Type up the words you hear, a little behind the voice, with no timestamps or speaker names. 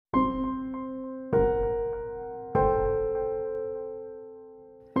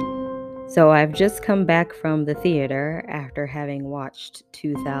So I've just come back from the theater after having watched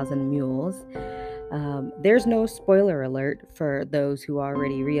 2000 Mules. There's no spoiler alert for those who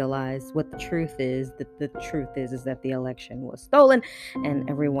already realize what the truth is. The truth is that the election was stolen, and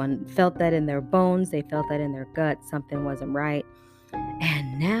everyone felt that in their bones. They felt that in their guts. Something wasn't right.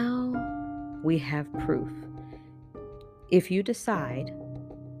 And now we have proof. If you decide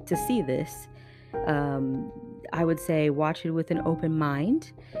to see this, I would say watch it with an open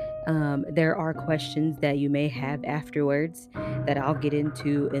mind. There are questions that you may have afterwards that I'll get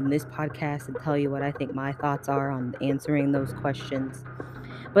into in this podcast and tell you what I think my thoughts are on answering those questions.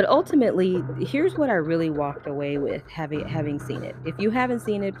 But ultimately, here's what I really walked away with having seen it. If you haven't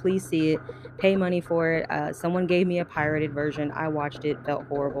seen it, please see it. Pay money for it. Someone gave me a pirated version. I watched it, felt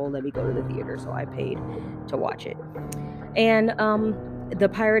horrible. Let me go to the theater, so I paid to watch it. And the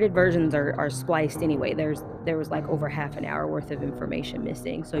pirated versions are spliced anyway. There was like over half an hour worth of information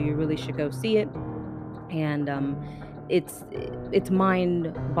missing, so you really should go see it. And it's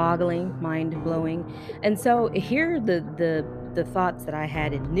mind-boggling, mind-blowing. And so here are the thoughts that I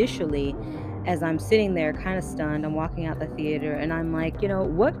had initially as I'm sitting there kind of stunned. I'm walking out the theater and I'm like,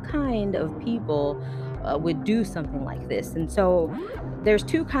 what kind of people would do something like this? And so there's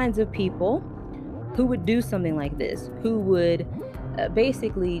two kinds of people who would do something like this, who would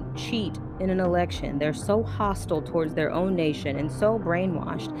basically cheat in an election. They're so hostile towards their own nation and so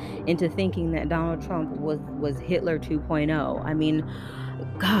brainwashed into thinking that Donald Trump was Hitler 2.0. I mean,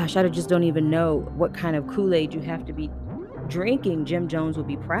 gosh, I just don't even know what kind of Kool-Aid you have to be drinking. Jim Jones would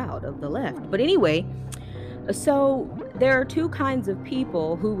be proud of the left. But anyway, so there are two kinds of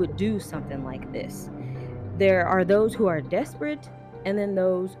people who would do something like this. There are those who are desperate, and then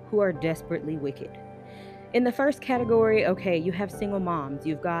those who are desperately wicked. In the first category, okay, you have single moms.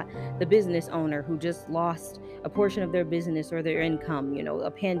 You've got the business owner who just lost a portion of their business or their income.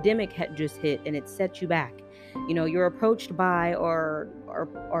 A pandemic had just hit and it set you back. You're approached by or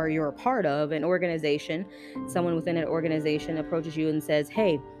you're a part of an organization. Someone within an organization approaches you and says,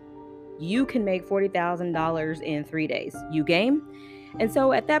 hey, you can make $40,000 in 3 days. You game? And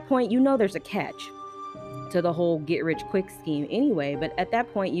so at that point, there's a catch to the whole get rich quick scheme anyway. But at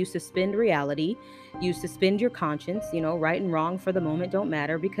that point, you suspend reality, you suspend your conscience. Right and wrong for the moment don't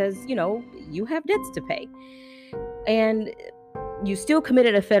matter because you have debts to pay, and you still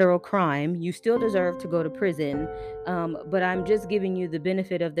committed a federal crime. You still deserve to go to prison, but I'm just giving you the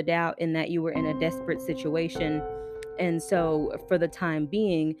benefit of the doubt in that you were in a desperate situation. And so for the time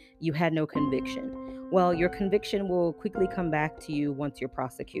being, you had no conviction. Well, your conviction will quickly come back to you once you're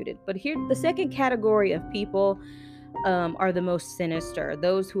prosecuted. But here, the second category of people are the most sinister,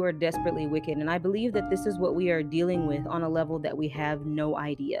 those who are desperately wicked. And I believe that this is what we are dealing with on a level that we have no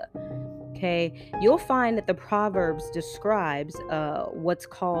idea. Okay, you'll find that the Proverbs describes what's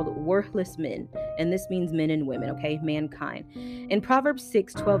called worthless men, and this means men and women, okay, mankind. In Proverbs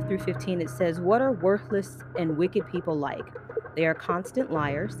 6:12 through 15, it says, what are worthless and wicked people like? They are constant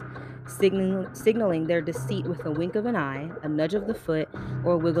liars, signaling their deceit with a wink of an eye, a nudge of the foot,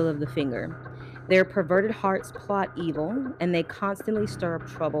 or a wiggle of the finger. Their perverted hearts plot evil, and they constantly stir up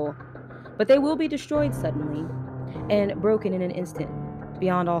trouble, but they will be destroyed suddenly and broken in an instant,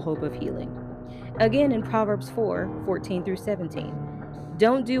 beyond all hope of healing. Again, in Proverbs 4:14 through 17,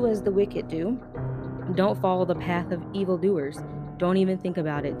 don't do as the wicked do. Don't follow the path of evildoers. Don't even think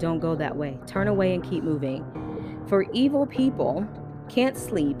about it. Don't go that way. Turn away and keep moving. For evil people can't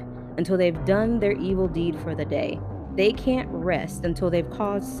sleep until they've done their evil deed for the day. They can't rest until they've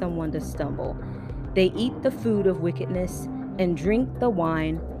caused someone to stumble. They eat the food of wickedness and drink the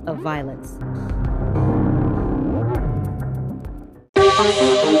wine of violence.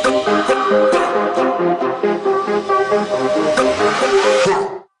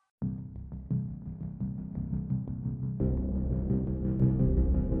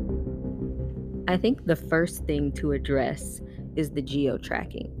 I think the first thing to address is the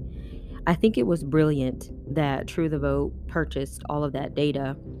geo-tracking. I think it was brilliant that True the Vote purchased all of that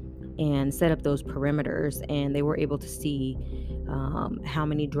data and set up those perimeters, and they were able to see how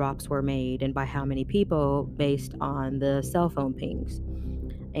many drops were made and by how many people based on the cell phone pings.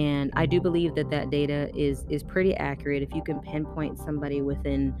 And I do believe that data is pretty accurate if you can pinpoint somebody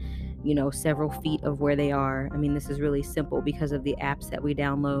within several feet of where they are. I mean, this is really simple because of the apps that we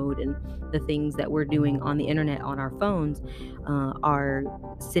download and the things that we're doing on the internet on our phones are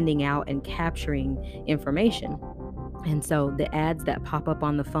sending out and capturing information. And so the ads that pop up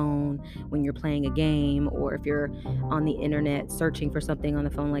on the phone when you're playing a game, or if you're on the internet searching for something on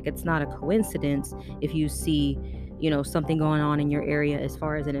the phone, like, it's not a coincidence if you see something going on in your area as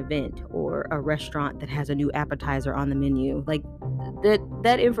far as an event or a restaurant that has a new appetizer on the menu. Like,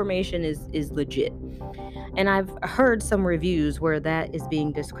 that information is legit. And I've heard some reviews where that is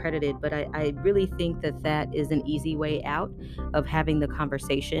being discredited, but I really think that that is an easy way out of having the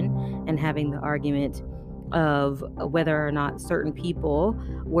conversation and having the argument of whether or not certain people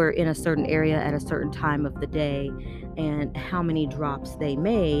were in a certain area at a certain time of the day and how many drops they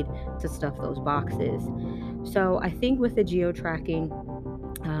made to stuff those boxes. So I think with the geo tracking,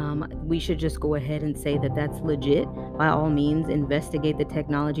 we should just go ahead and say that that's legit. By all means, investigate the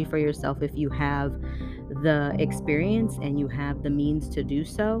technology for yourself if you have the experience and you have the means to do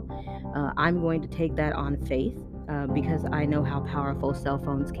so. I'm going to take that on faith. Because I know how powerful cell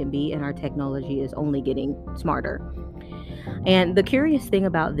phones can be, and our technology is only getting smarter. And the curious thing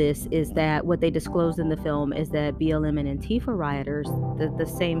about this is that what they disclosed in the film is that BLM and Antifa rioters, the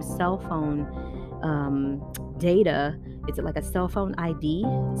same cell phone um, data, it's like a cell phone ID.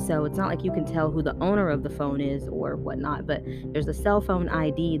 So it's not like you can tell who the owner of the phone is or whatnot, but there's a cell phone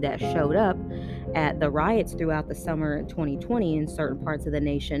ID that showed up at the riots throughout the summer in 2020 in certain parts of the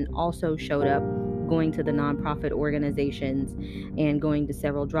nation, also showed up going to the nonprofit organizations and going to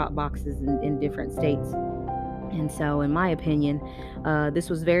several drop boxes in different states. And so, in my opinion, this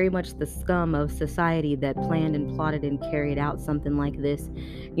was very much the scum of society that planned and plotted and carried out something like this.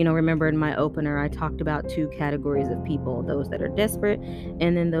 Remember in my opener, I talked about two categories of people: those that are desperate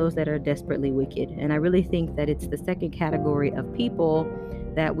and then those that are desperately wicked. And I really think that it's the second category of people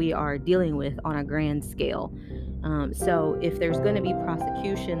that we are dealing with on a grand scale. So, if there's going to be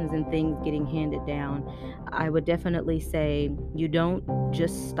prosecutions and things getting handed down, I would definitely say you don't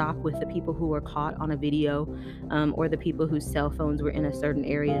just stop with the people who were caught on a video, or the people whose cell phones were in a certain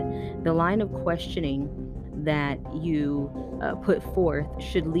area. The line of questioning that you put forth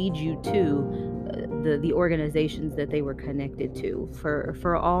should lead you to the organizations that they were connected to.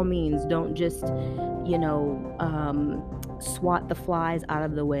 For all means, don't just swat the flies out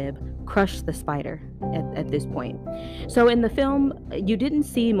of the web, crush the spider at this point. So in the film, you didn't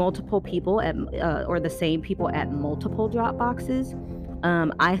see multiple people at or the same people at multiple drop boxes.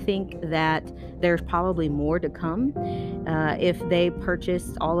 I think that there's probably more to come if they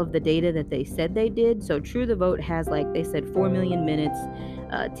purchased all of the data that they said they did. So True the Vote has, like they said, 4 million minutes,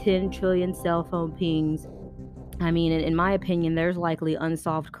 10 trillion cell phone pings. I mean, in my opinion, there's likely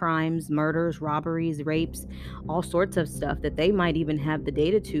unsolved crimes, murders, robberies, rapes, all sorts of stuff that they might even have the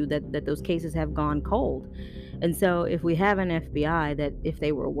data to that those cases have gone cold. And so, if we have an FBI that, if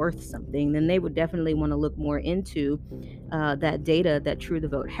they were worth something, then they would definitely want to look more into that data that True the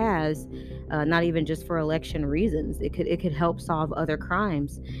Vote has, not even just for election reasons. It could help solve other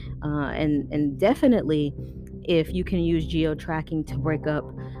crimes, and definitely, if you can use geo tracking to break up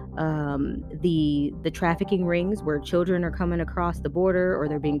the trafficking rings where children are coming across the border, or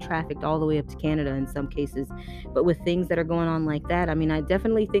they're being trafficked all the way up to Canada in some cases. But with things that are going on like that, I mean, I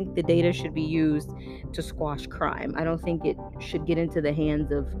definitely think the data should be used to squash crime. I don't think it should get into the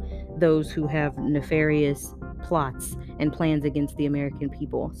hands of those who have nefarious plots and plans against the American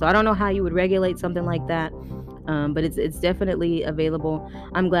people. So I don't know how you would regulate something like that. But it's definitely available.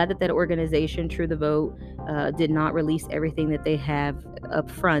 I'm glad that organization, True the Vote, did not release everything that they have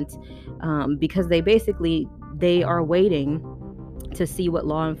up front, because they are waiting to see what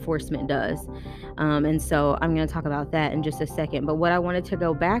law enforcement does. And so I'm going to talk about that in just a second. But what I wanted to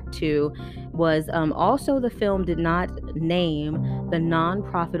go back to was, also the film did not name the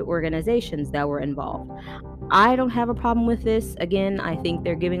nonprofit organizations that were involved. I don't have a problem with this. Again, I think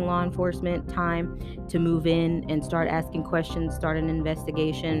they're giving law enforcement time to move in and start asking questions, start an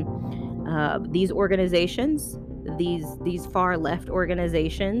investigation. These organizations, these far left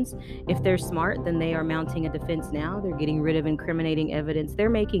organizations, if they're smart, then they are mounting a defense now. They're getting rid of incriminating evidence. They're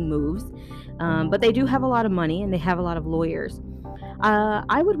making moves. But they do have a lot of money and they have a lot of lawyers.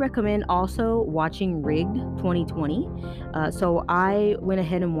 I would recommend also watching Rigged 2020. So I went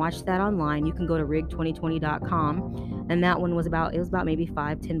ahead and watched that online. You can go to rigged2020.com, and that one was about maybe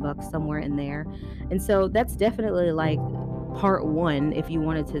 $5-10 somewhere in there. And so that's definitely like part one. If you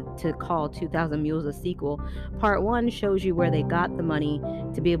wanted to call 2000 Mules a sequel, part one shows you where they got the money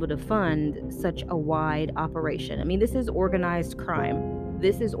to be able to fund such a wide operation. I mean, this is organized crime.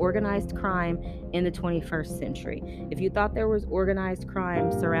 This is organized crime in the 21st century. If you thought there was organized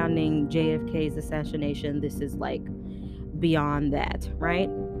crime surrounding JFK's assassination, this is like beyond that, right?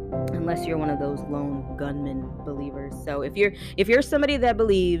 Unless you're one of those lone gunman believers. So if you're somebody that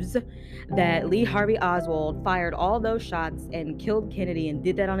believes that Lee Harvey Oswald fired all those shots and killed Kennedy and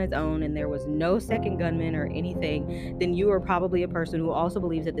did that on his own, and there was no second gunman or anything, then you are probably a person who also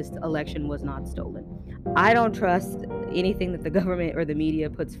believes that this election was not stolen. I don't trust anything that the government or the media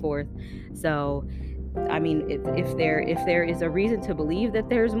puts forth. So I mean, if there is a reason to believe that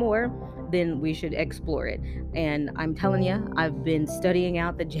there's more, then we should explore it. And I'm telling you, I've been studying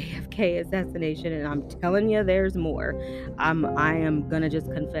out the JFK assassination, and I'm telling you, there's more. I am gonna just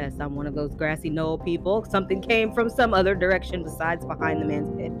confess, I'm one of those grassy knoll people. Something came from some other direction besides behind the man's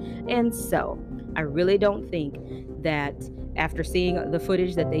pit, and so I really don't think that after seeing the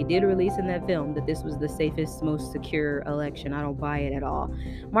footage that they did release in that film, that this was the safest, most secure election. I don't buy it at all.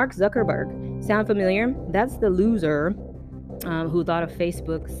 Mark Zuckerberg, sound familiar? That's the loser who thought of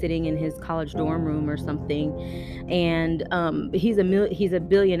Facebook sitting in his college dorm room or something, and he's a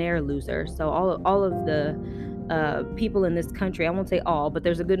billionaire loser. So all of the people in this country, I won't say all, but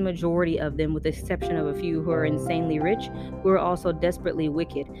there's a good majority of them, with the exception of a few who are insanely rich, who are also desperately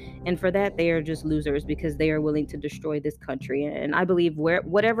wicked. And for that, they are just losers because they are willing to destroy this country. And I believe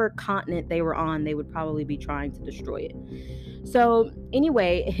whatever continent they were on, they would probably be trying to destroy it. So,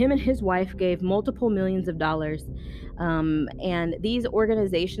 anyway, him and his wife gave multiple millions of dollars. And these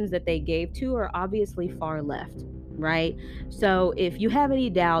organizations that they gave to are obviously far left, right? So, if you have any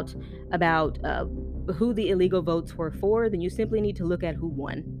doubt about who the illegal votes were for, then you simply need to look at who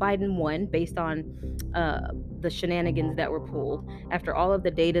won. Biden won based on the shenanigans that were pulled. After all of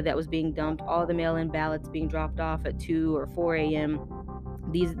the data that was being dumped, all of the mail in ballots being dropped off at 2 or 4 a.m.,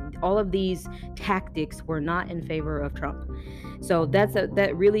 all of these tactics were not in favor of Trump. So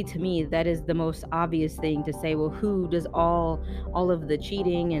that really, to me, that is the most obvious thing to say. Well, who does all of the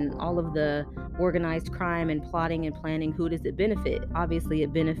cheating and all of the organized crime and plotting and planning, who does it benefit? Obviously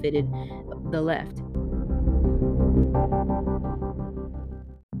it benefited the left.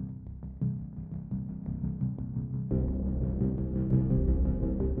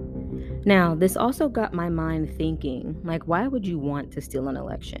 Now, this also got my mind thinking, like, why would you want to steal an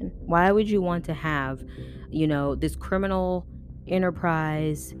election? Why would you want to have, this criminal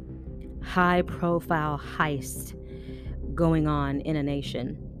enterprise, high profile heist going on in a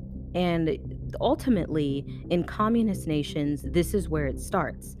nation? And ultimately, in communist nations, this is where it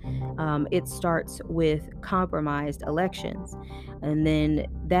starts. It starts with compromised elections, and then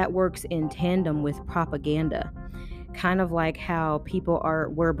that works in tandem with propaganda, kind of like how people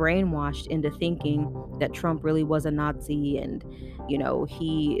were brainwashed into thinking that Trump really was a Nazi, and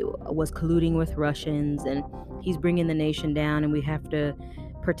he was colluding with Russians, and he's bringing the nation down, and we have to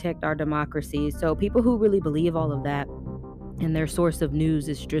protect our democracy. So people who really believe all of that, and their source of news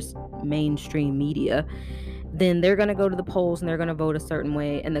is just mainstream media, then they're going to go to the polls and they're going to vote a certain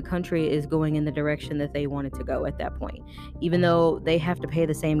way, and the country is going in the direction that they want it to go at that point. Even though they have to pay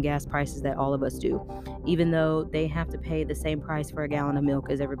the same gas prices that all of us do, even though they have to pay the same price for a gallon of milk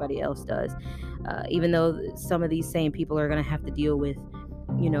as everybody else does, even though some of these same people are going to have to deal with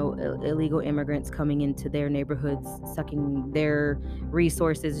illegal immigrants coming into their neighborhoods, sucking their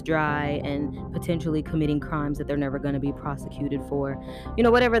resources dry and potentially committing crimes that they're never going to be prosecuted for.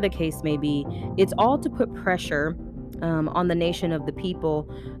 Whatever the case may be, it's all to put pressure on the nation of the people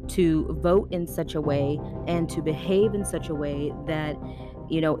to vote in such a way and to behave in such a way that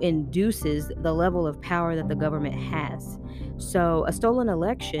induces the level of power that the government has. So a stolen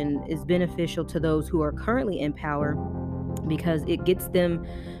election is beneficial to those who are currently in power, because it gets them,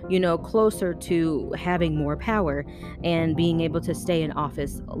 closer to having more power and being able to stay in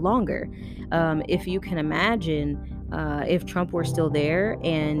office longer. If you can imagine, if Trump were still there,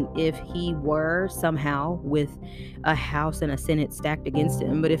 and if he were somehow with a House and a Senate stacked against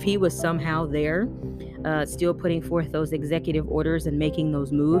him, but if he was somehow there, still putting forth those executive orders and making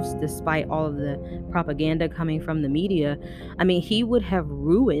those moves despite all of the propaganda coming from the media, I mean, he would have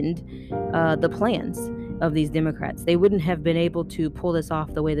ruined the plans of these Democrats. They wouldn't have been able to pull this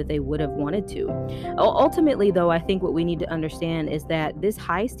off the way that they would have wanted to. Ultimately, though, I think what we need to understand is that this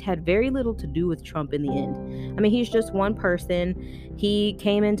heist had very little to do with Trump in the end. I mean, he's just one person. He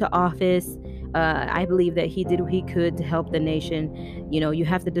came into office. I believe that he did what he could to help the nation. You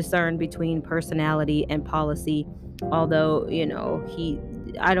have to discern between personality and policy. Although, it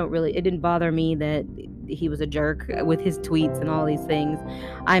didn't bother me that he was a jerk with his tweets and all these things.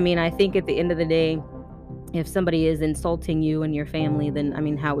 I mean, I think at the end of the day, if somebody is insulting you and your family, then, I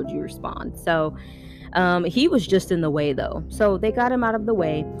mean, how would you respond? So he was just in the way, though. So they got him out of the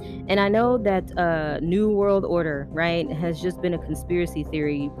way. And I know that New World Order, right, has just been a conspiracy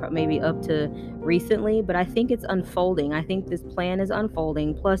theory, maybe up to recently, but I think it's unfolding. I think this plan is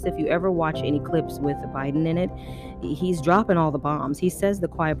unfolding. Plus, if you ever watch any clips with Biden in it, he's dropping all the bombs. He says the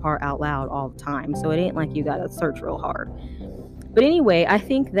quiet part out loud all the time. So it ain't like you got to search real hard. But anyway, I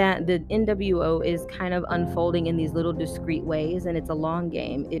think that the NWO is kind of unfolding in these little discrete ways, and it's a long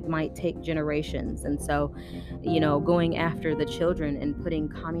game. It might take generations. And so, going after the children and putting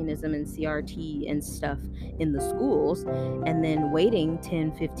communism and CRT and stuff in the schools, and then waiting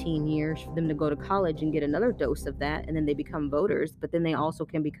 10, 15 years for them to go to college and get another dose of that, and then they become voters, but then they also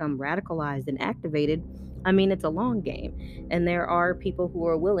can become radicalized and activated. I mean, it's a long game, and there are people who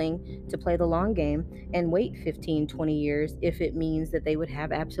are willing to play the long game and wait 15, 20 years if it means that they would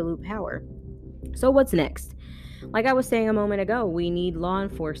have absolute power. So, what's next? Like I was saying a moment ago, we need law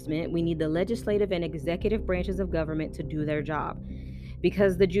enforcement, we need the legislative and executive branches of government to do their job,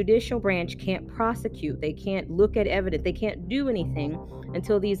 because the judicial branch can't prosecute, they can't look at evidence, they can't do anything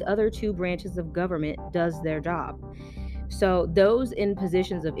until these other two branches of government does their job. So those in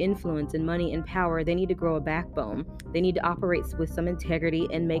positions of influence and money and power, they need to grow a backbone. They need to operate with some integrity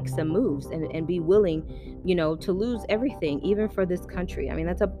and make some moves, and be willing, to lose everything, even for this country. I mean,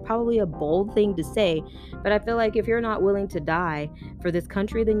 that's probably a bold thing to say, but I feel like if you're not willing to die for this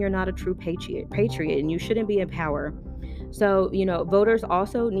country, then you're not a true patriot, and you shouldn't be in power. So, voters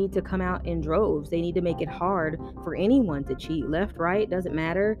also need to come out in droves. They need to make it hard for anyone to cheat. Left, right, doesn't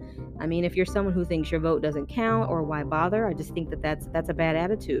matter. I mean, if you're someone who thinks your vote doesn't count, or why bother, I just think that that's a bad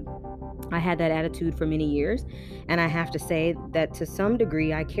attitude. I had that attitude for many years, and I have to say that to some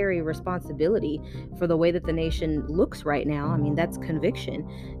degree I carry responsibility for the way that the nation looks right now. I mean, that's conviction.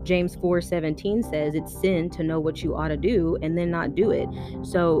 James 4:17 says it's sin to know what you ought to do and then not do it.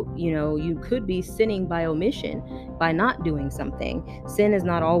 So, you could be sinning by omission by not doing something. Sin is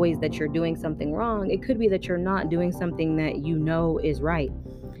not always that you're doing something wrong. It could be that you're not doing something that you know is right.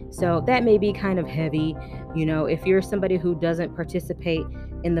 So that may be kind of heavy. If you're somebody who doesn't participate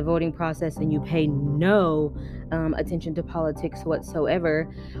in the voting process and you pay no attention to politics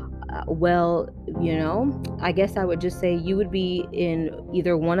whatsoever, well, I guess I would just say you would be in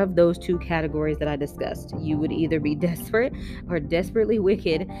either one of those two categories that I discussed. You would either be desperate or desperately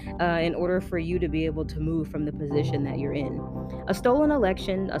wicked in order for you to be able to move from the position that you're in. A stolen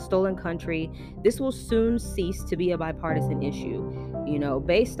election, a stolen country, this will soon cease to be a bipartisan issue.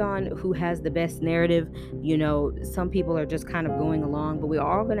 Based on who has the best narrative, some people are just kind of going along, but we're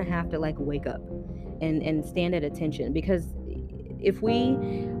all going to have to like wake up and stand at attention, because if we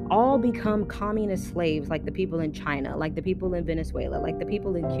all become communist slaves like the people in China, like the people in Venezuela, like the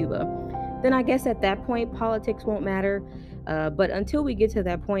people in Cuba, then I guess at that point politics won't matter. But until we get to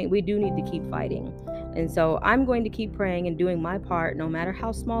that point, we do need to keep fighting. And so I'm going to keep praying and doing my part, no matter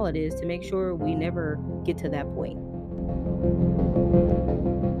how small it is, to make sure we never get to that point.